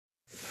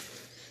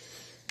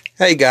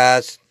Hey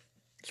guys,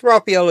 it's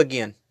Raphael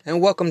again, and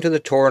welcome to the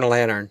Torah and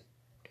Lantern.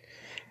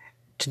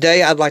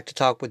 Today I'd like to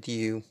talk with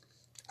you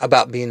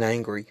about being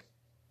angry,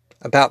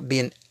 about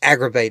being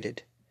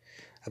aggravated,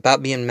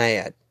 about being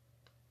mad.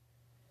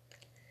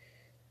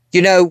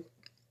 You know,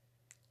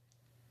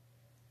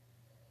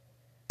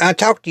 I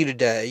talk to you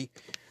today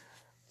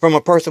from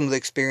a person with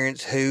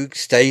experience who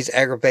stays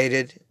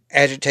aggravated,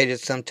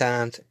 agitated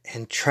sometimes,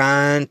 and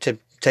trying to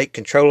take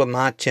control of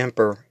my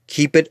temper,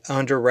 keep it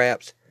under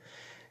wraps.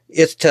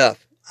 It's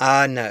tough,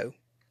 I know.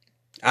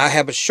 I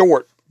have a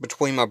short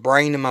between my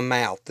brain and my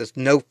mouth. There's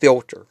no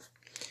filter.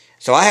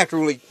 So I have to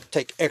really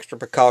take extra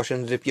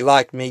precautions. If you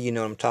like me, you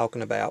know what I'm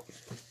talking about.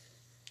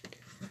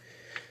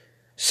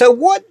 So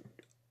what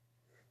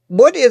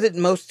is it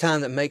most of the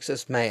time that makes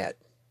us mad?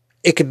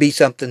 It could be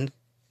something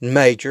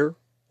major,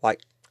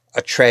 like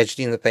a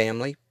tragedy in the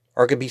family,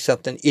 or it could be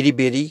something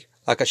itty-bitty,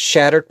 like a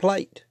shattered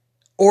plate.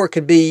 Or it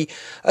could be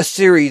a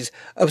series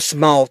of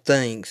small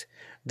things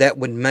that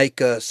would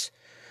make us,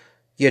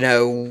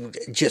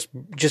 just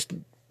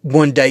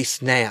one day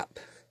snap.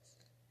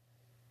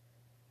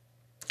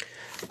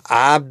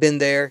 I've been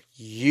there.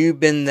 You've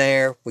been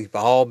there. We've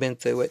all been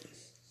through it.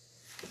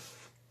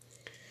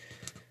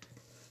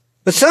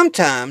 But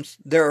sometimes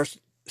there are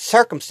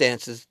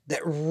circumstances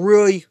that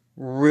really,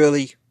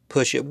 really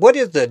push it. What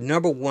is the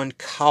number one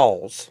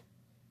cause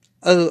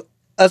of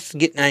us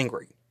getting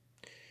angry?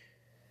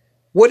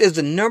 What is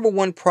the number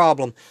one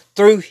problem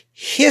through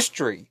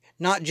history?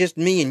 Not just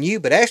me and you,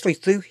 but actually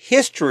through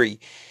history.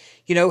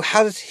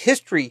 How does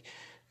history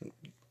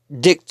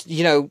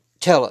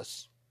tell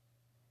us?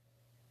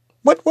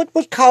 What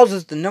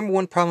causes the number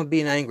one problem of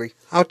being angry?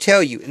 I'll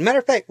tell you. As a matter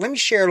of fact, let me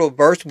share a little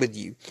verse with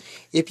you.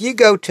 If you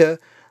go to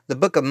the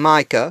book of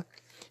Micah,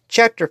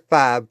 chapter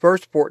 5,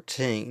 verse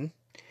 14,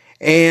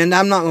 and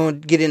I'm not going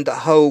to get into the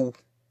whole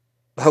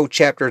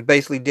chapter. It's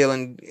basically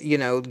dealing,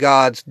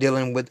 God's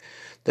dealing with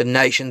the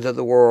nations of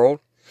the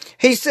world.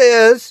 He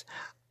says,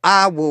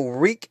 I will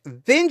wreak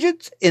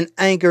vengeance in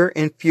anger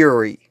and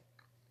fury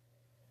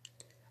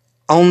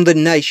on the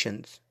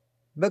nations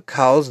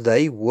because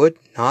they would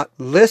not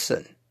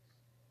listen.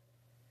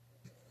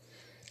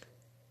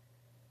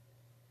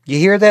 You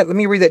hear that? Let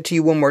me read that to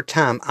you one more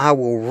time. I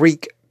will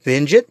wreak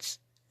vengeance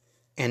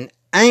and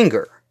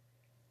anger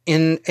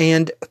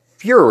and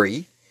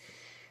fury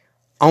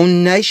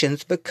on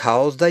nations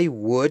because they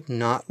would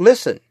not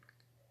listen.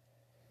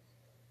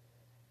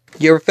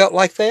 You ever felt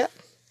like that?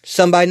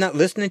 Somebody not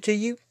listening to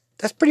you?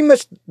 That's pretty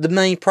much the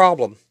main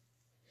problem.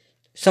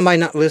 Somebody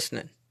not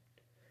listening.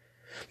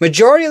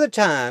 Majority of the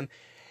time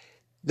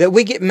that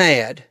we get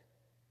mad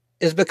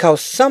is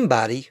because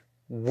somebody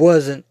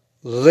wasn't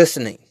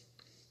listening.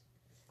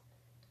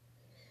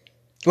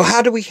 Well,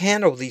 how do we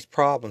handle these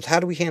problems? How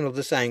do we handle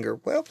this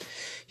anger? Well,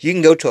 you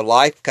can go to a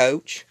life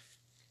coach.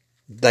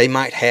 They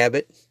might have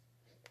it.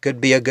 Could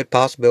be a good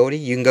possibility.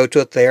 You can go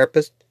to a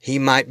therapist. He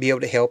might be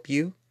able to help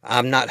you.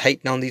 I'm not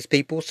hating on these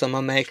people. Some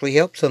of them actually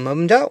help. Some of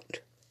them don't.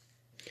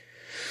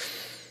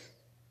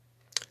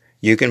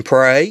 You can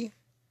pray.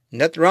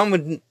 Nothing wrong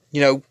with,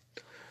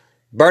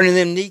 burning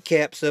them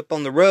kneecaps up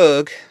on the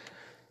rug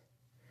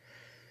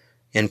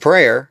in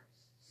prayer.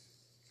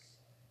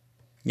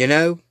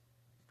 You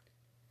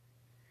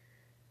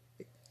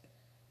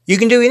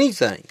can do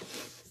anything.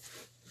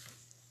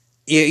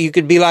 You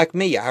could be like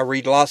me. I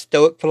read a lot of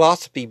Stoic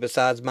philosophy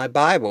besides my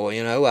Bible.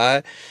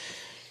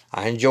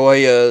 I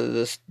enjoy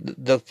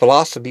the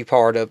philosophy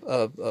part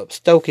of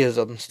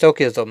Stoicism.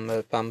 Stoicism,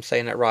 if I'm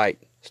saying it right.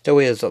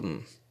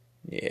 Stoicism.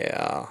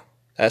 Yeah,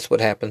 that's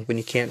what happens when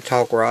you can't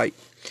talk right.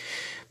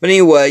 But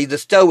anyway, the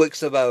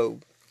Stoics of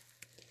old.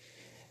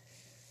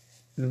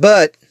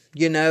 But,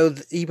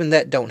 even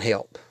that don't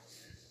help.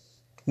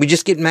 We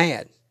just get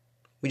mad.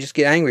 We just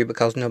get angry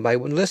because nobody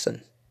would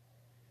listen.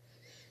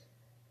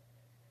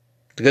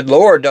 The good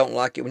Lord don't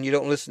like it when you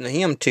don't listen to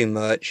Him too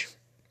much.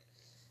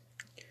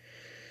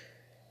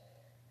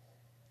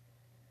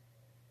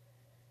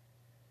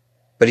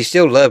 But He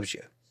still loves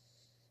you.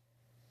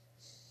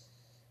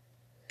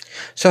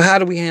 So how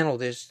do we handle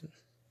this?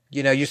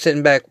 You're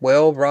sitting back,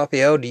 well,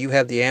 Raphael, do you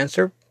have the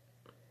answer?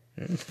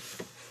 You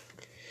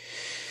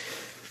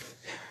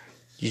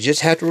just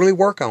have to really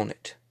work on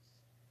it.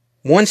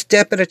 One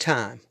step at a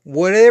time.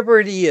 Whatever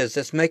it is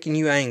that's making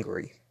you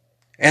angry.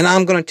 And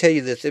I'm going to tell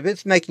you this. If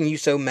it's making you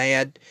so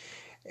mad,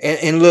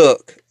 and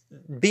look,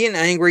 being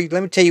angry,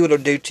 let me tell you what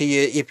it'll do to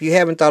you. If you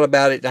haven't thought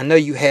about it, I know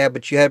you have,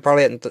 but you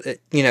probably hadn't,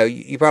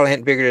 you probably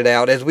hadn't figured it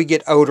out. As we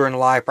get older in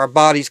life, our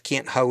bodies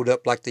can't hold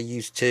up like they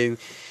used to.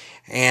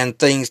 And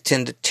things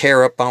tend to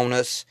tear up on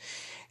us.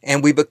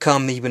 And we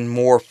become even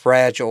more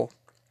fragile.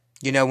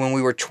 When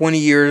we were 20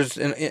 years,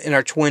 in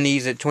our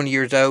 20s, at 20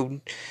 years old,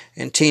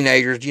 and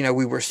teenagers,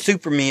 we were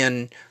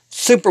supermen,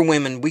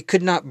 superwomen. We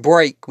could not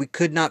break. We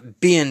could not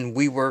bend.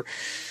 We were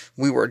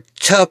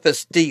tough as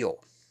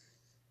steel.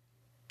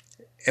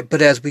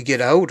 But as we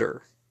get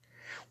older,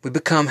 we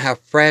become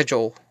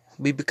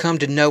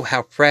to know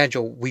how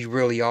fragile we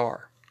really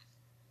are.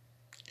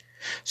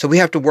 So we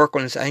have to work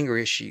on this anger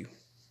issue.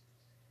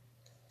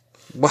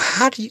 Well,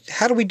 how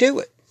do we do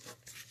it?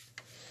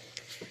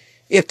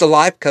 If the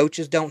life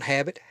coaches don't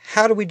have it,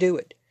 how do we do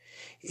it?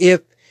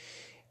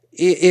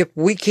 If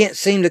we can't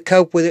seem to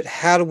cope with it,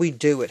 how do we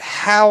do it?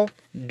 How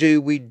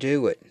do we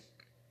do it?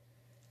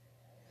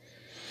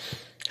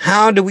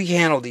 How do we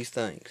handle these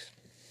things?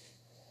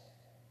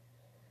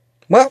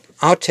 Well,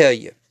 I'll tell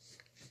you.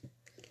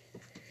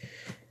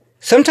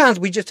 Sometimes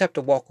we just have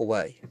to walk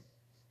away.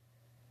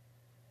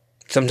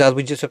 Sometimes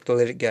we just have to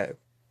let it go.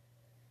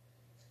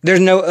 There's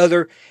no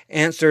other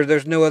answer.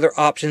 There's no other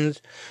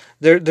options.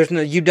 There's no.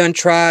 You've done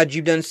tried.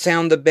 You've done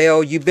sound the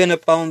bell. You've been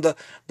up on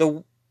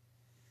the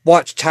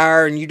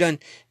watchtower and you done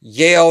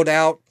yelled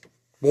out,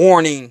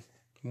 warning,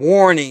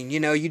 warning.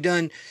 You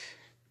done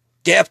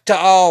death to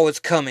all is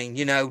coming.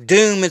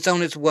 Doom is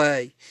on its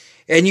way.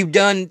 And you've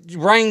done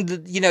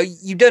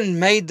you've done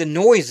made the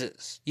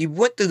noises. You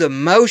went through the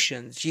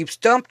motions. You've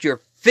stomped your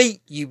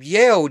feet. You've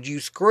yelled. You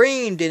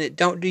screamed, and it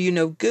don't do you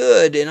no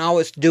good. And all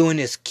it's doing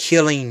is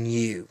killing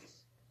you.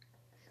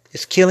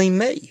 It's killing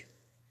me.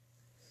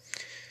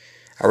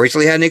 I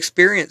recently had an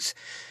experience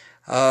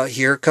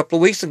here a couple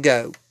of weeks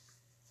ago.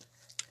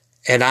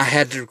 And I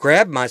had to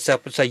grab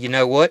myself and say, you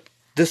know what?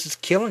 This is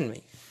killing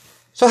me.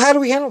 So how do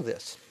we handle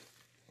this?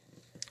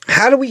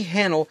 How do we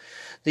handle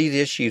these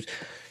issues?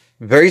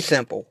 Very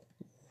simple.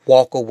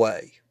 Walk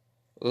away.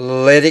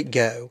 Let it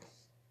go.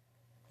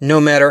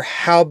 No matter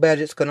how bad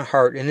it's going to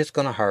hurt, and it's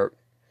going to hurt.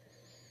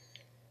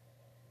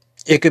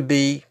 It could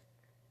be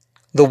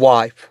the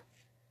wife.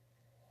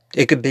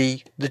 It could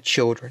be the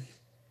children.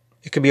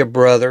 It could be a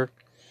brother,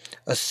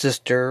 a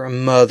sister, a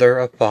mother,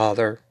 a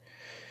father.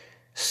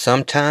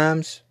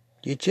 Sometimes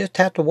you just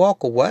have to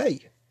walk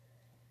away.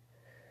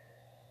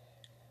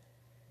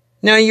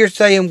 Now you're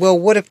saying, well,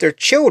 what if they're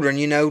children,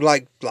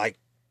 like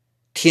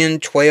 10,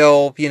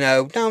 12,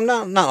 no,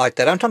 not like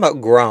that. I'm talking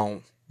about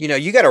grown.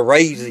 You got to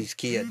raise these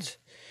kids.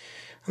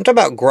 I'm talking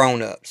about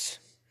grown-ups,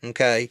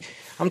 okay?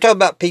 I'm talking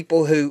about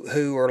people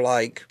who are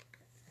like,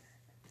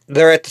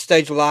 they're at the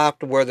stage of life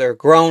to where they're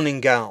grown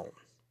and gone.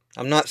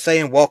 I'm not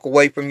saying walk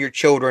away from your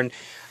children.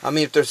 I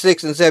mean, if they're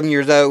 6 and 7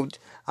 years old,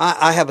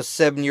 I have a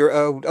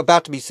 7-year-old,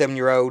 about to be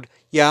 7-year-old.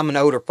 Yeah, I'm an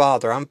older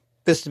father. I'm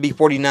supposed to be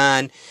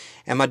 49,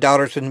 and my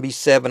daughter's going to be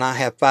 7. I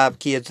have 5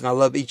 kids, and I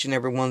love each and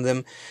every one of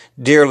them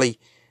dearly.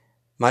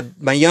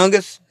 My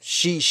youngest,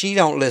 she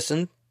don't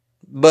listen,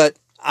 but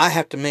I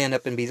have to man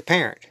up and be the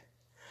parent.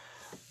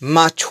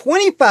 My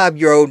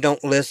 25-year-old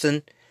don't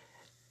listen,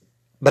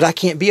 but I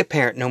can't be a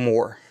parent no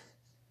more.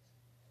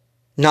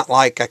 Not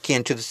like I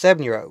can to the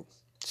 7-year-old.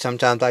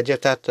 Sometimes I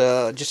just have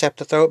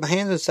to throw up my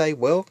hands and say,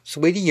 well,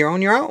 sweetie, you're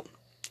on your own.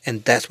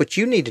 And that's what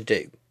you need to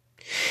do.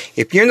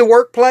 If you're in the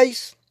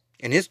workplace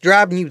and it's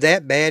driving you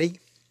that batty,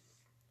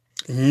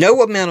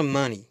 no amount of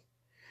money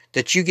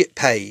that you get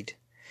paid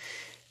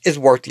is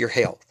worth your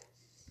health.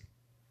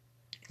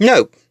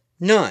 No,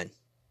 none.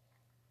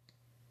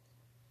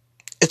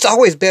 It's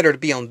always better to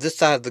be on this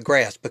side of the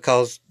grass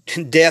because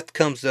death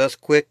comes to us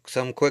quick,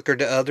 some quicker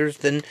to others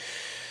than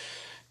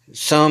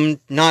some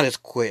not as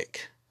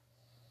quick.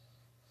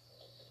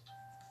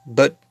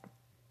 But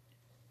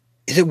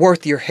is it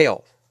worth your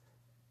health?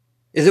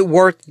 Is it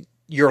worth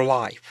your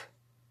life?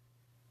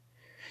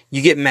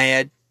 You get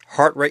mad,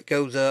 heart rate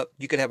goes up,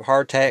 you could have a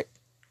heart attack,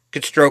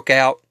 could stroke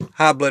out,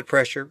 high blood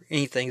pressure,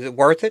 anything. Is it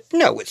worth it?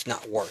 No, it's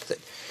not worth it.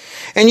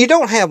 And you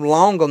don't have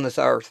long on this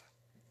earth.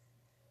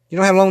 You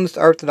don't have long on this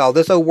earth at all.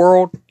 This old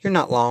world, you're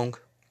not long.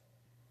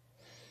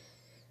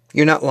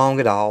 You're not long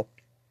at all.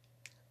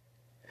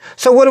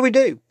 So what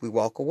do? We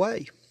walk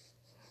away.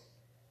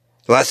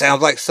 Well, that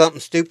sounds like something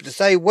stupid to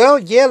say. Well,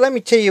 yeah, let me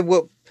tell you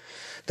what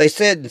they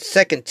said in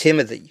 2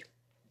 Timothy.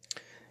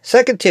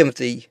 2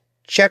 Timothy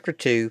chapter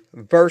 2,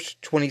 verse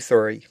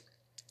 23.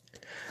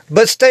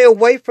 But stay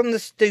away from the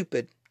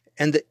stupid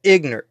and the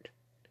ignorant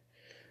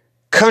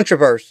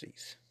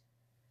controversies.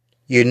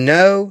 You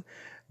know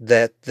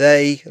that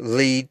they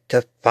lead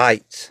to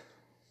fights.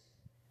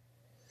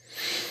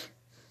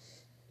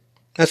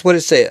 That's what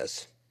it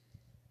says.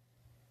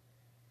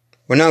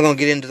 We're not going to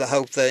get into the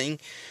whole thing,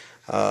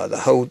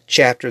 the whole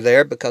chapter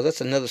there, because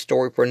that's another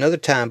story for another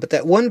time. But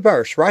that one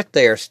verse right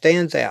there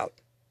stands out.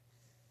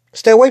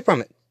 Stay away from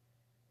it.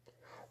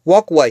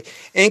 Walk away.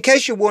 And in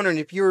case you're wondering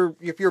if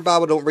your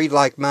Bible don't read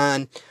like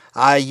mine,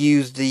 I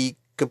use the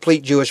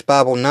Complete Jewish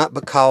Bible not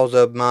because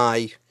of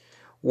my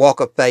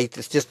walk of faith.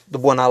 It's just the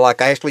one I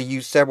like. I actually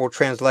use several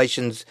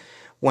translations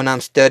when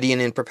I'm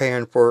studying and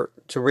preparing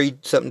to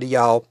read something to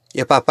y'all.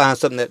 If I find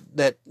something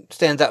that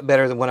stands out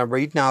better than what I'm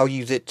reading, I'll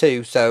use it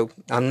too. So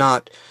I'm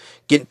not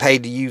getting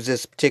paid to use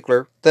this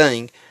particular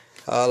thing.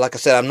 Like I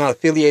said, I'm not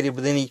affiliated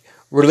with any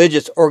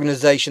religious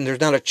organization.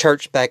 There's not a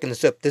church backing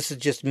this up. This is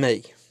just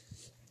me.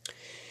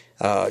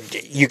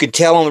 You can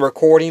tell on the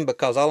recording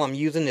because all I'm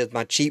using is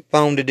my cheap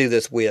phone to do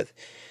this with.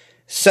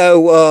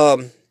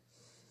 So,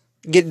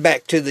 getting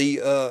back to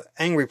the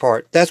angry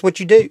part, that's what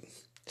you do.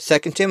 2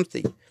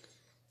 Timothy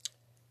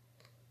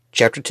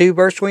chapter 2,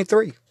 verse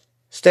 23.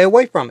 Stay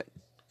away from it.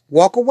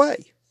 Walk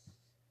away.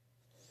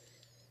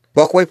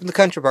 Walk away from the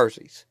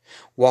controversies.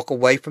 Walk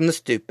away from the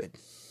stupid.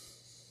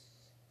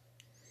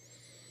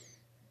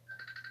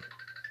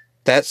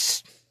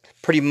 That's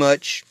pretty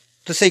much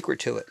the secret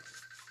to it.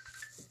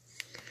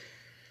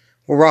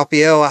 Well,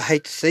 Raphael, I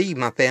hate to see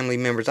my family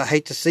members. I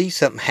hate to see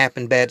something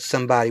happen bad to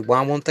somebody.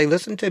 Why won't they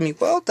listen to me?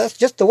 Well, that's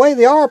just the way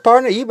they are,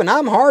 partner. Even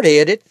I'm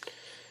hard-headed.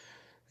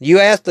 You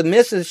ask the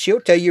missus,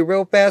 she'll tell you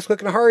real fast,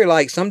 quick, in a hurry.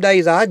 Like, some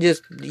days I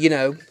just,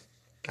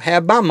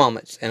 have my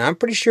moments. And I'm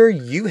pretty sure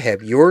you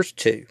have yours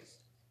too.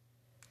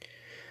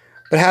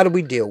 But how do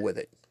we deal with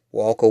it?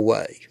 Walk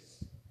away.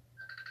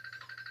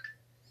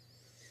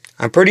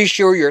 I'm pretty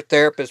sure your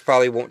therapist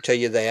probably won't tell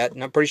you that.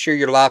 And I'm pretty sure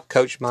your life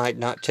coach might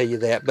not tell you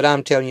that. But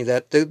I'm telling you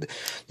that.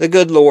 The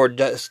good Lord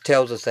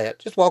tells us that.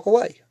 Just walk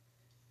away.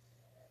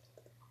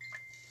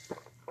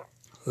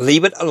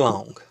 Leave it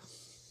alone.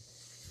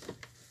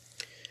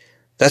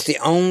 That's the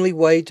only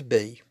way to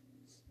be.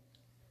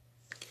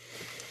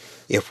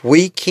 If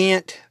we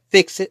can't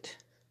fix it,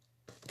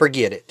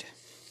 forget it.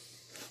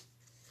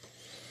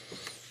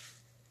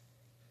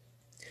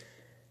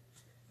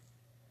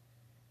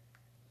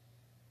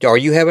 Are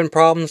you having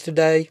problems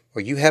today?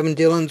 Are you having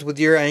dealings with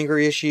your anger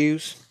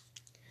issues?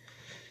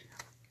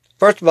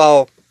 First of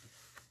all,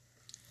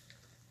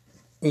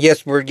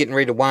 yes, we're getting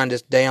ready to wind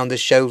this down.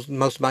 Most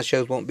of my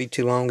shows won't be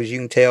too long, as you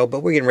can tell,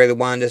 but we're getting ready to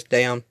wind this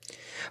down.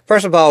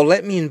 First of all,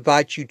 let me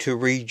invite you to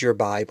read your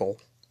Bible.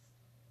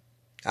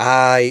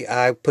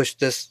 I push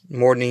this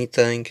more than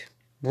anything.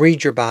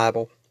 Read your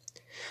Bible.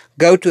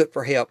 Go to it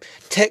for help.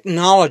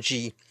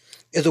 Technology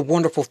is a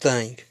wonderful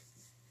thing.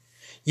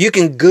 You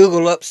can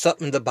Google up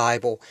something in the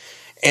Bible,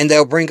 and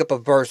they'll bring up a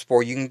verse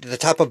for you. The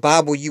type of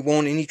Bible you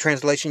want, any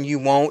translation you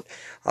want.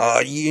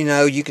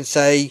 You can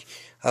say,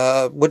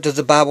 what does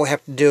the Bible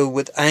have to do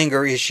with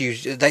anger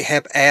issues? They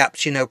have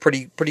apps,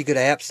 pretty good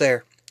apps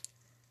there.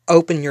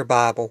 Open your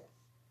Bible.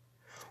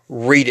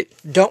 Read it.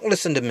 Don't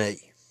listen to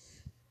me.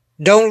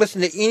 Don't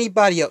listen to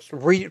anybody else.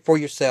 Read it for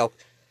yourself.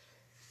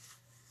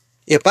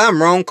 If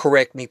I'm wrong,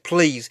 correct me.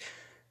 Please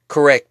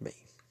correct me.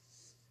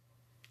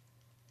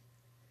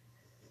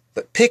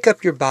 But pick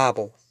up your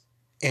Bible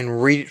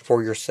and read it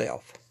for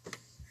yourself.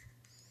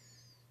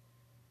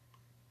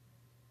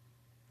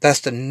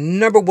 That's the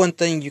number one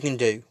thing you can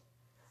do.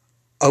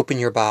 Open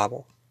your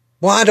Bible.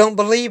 Well, I don't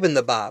believe in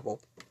the Bible.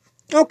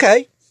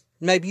 Okay,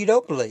 maybe you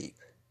don't believe.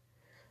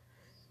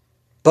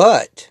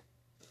 But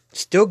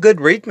still good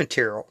read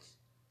material.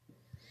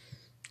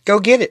 Go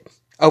get it.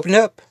 Open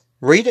up.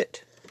 Read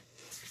it.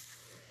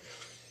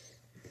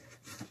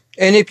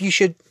 And if you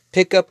should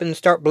pick up and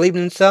start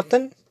believing in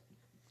something,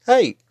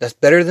 hey, that's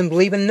better than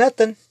believing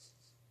nothing.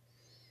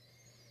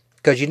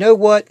 Because you know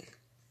what?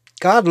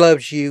 God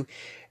loves you,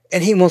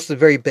 and He wants the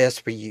very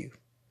best for you.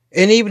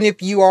 And even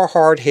if you are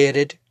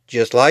hard-headed,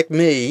 just like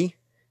me,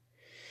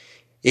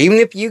 even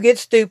if you get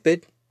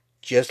stupid,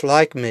 just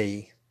like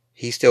me,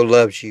 He still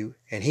loves you,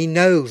 and He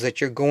knows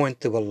that you're going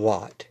through a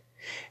lot.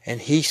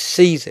 And He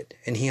sees it,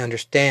 and He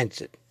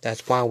understands it.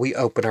 That's why we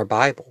open our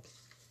Bible.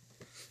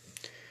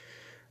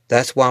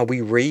 That's why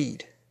we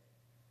read.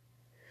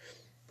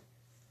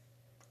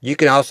 You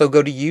can also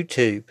go to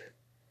YouTube.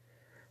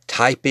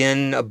 Type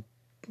in a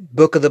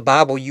book of the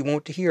Bible you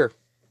want to hear.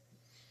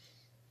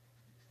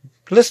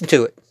 Listen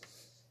to it.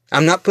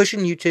 I'm not pushing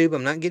YouTube.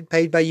 I'm not getting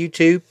paid by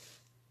YouTube.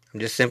 I'm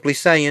just simply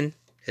saying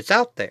it's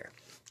out there.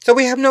 So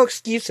we have no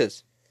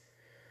excuses.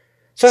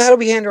 So how do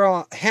we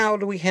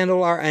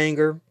handle our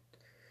anger?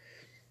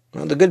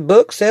 Well, the good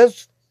book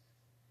says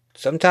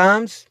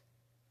sometimes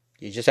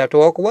you just have to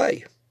walk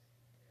away.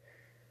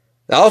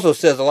 It also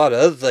says a lot of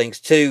other things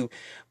too,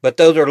 but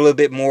those are a little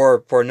bit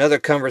more for another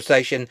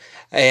conversation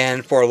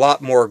and for a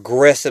lot more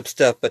aggressive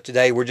stuff. But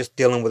today we're just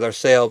dealing with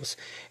ourselves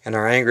and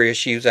our anger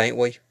issues, ain't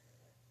we?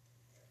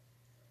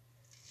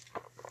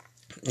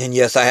 And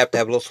yes, I have to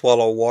have a little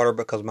swallow of water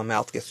because my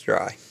mouth gets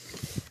dry.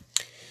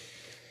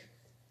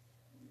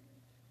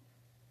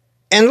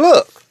 And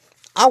look,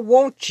 I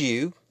want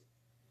you,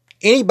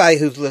 anybody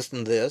who's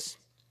listening to this,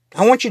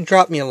 I want you to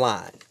drop me a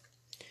line.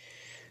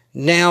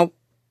 Now,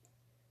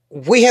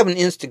 we have an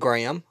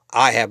Instagram.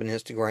 I have an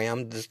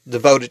Instagram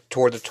devoted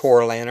toward the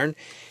Torah Lantern.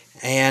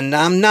 And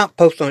I'm not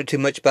posting on it too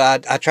much,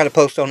 but I try to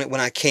post on it when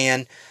I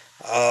can.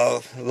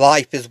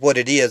 Life is what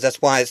it is.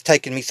 That's why it's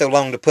taken me so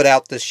long to put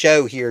out this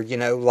show here.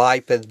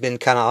 Life has been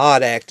kind of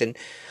odd acting.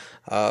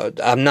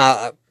 I'm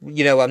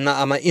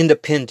an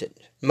independent.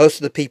 Most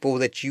of the people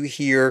that you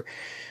hear,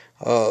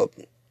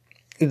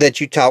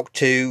 that you talk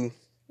to,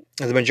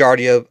 the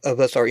majority of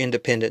us are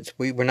independents.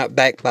 We're not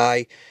backed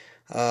by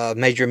a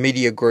major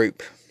media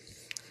group.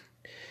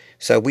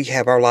 So we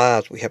have our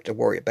lives we have to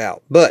worry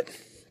about. But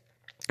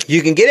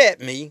you can get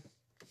at me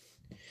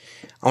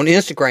on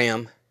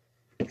Instagram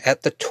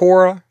at the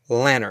Torah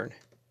Lantern.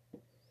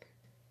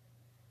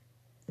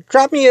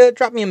 Drop me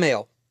a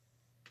mail.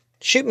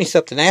 Shoot me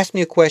something. Ask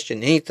me a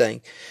question.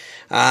 Anything.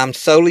 I'm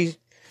solely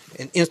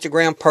an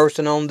Instagram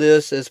person on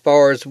this as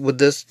far as with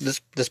this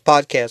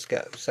podcast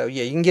goes. So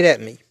yeah, you can get at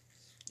me.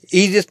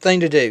 Easiest thing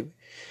to do.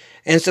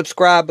 And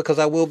subscribe, because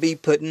I will be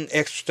putting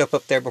extra stuff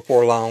up there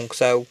before long.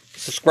 So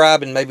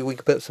subscribe and maybe we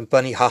can put some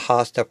funny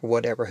ha-ha stuff or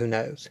whatever. Who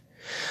knows?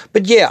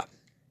 But yeah,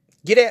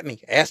 get at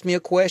me. Ask me a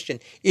question.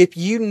 If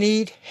you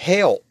need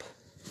help,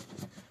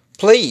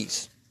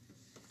 please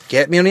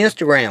get me on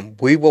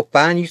Instagram. We will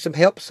find you some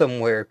help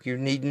somewhere. If you're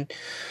needing,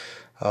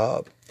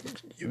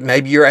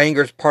 maybe your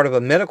anger is part of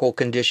a medical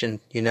condition.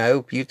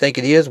 If you think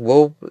it is,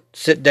 we'll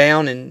sit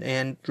down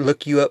and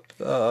look you up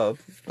a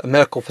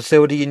medical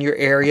facility in your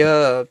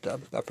area,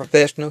 a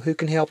professional who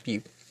can help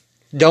you.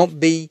 Don't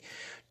be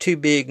too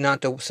big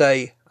not to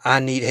say, I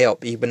need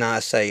help, even I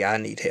say I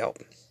need help.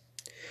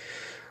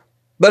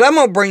 But I'm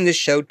going to bring this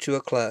show to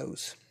a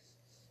close.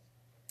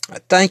 I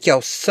thank y'all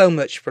so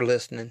much for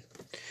listening.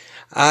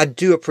 I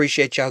do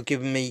appreciate y'all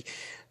giving me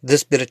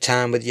this bit of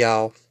time with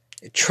y'all.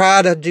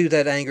 Try to keep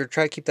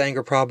the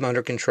anger problem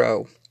under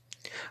control.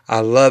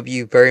 I love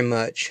you very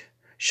much.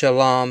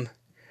 Shalom,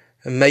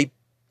 and may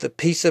the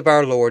peace of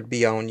our Lord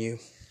be on you.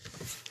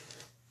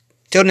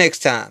 Till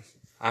next time,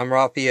 I'm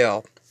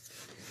Raphael.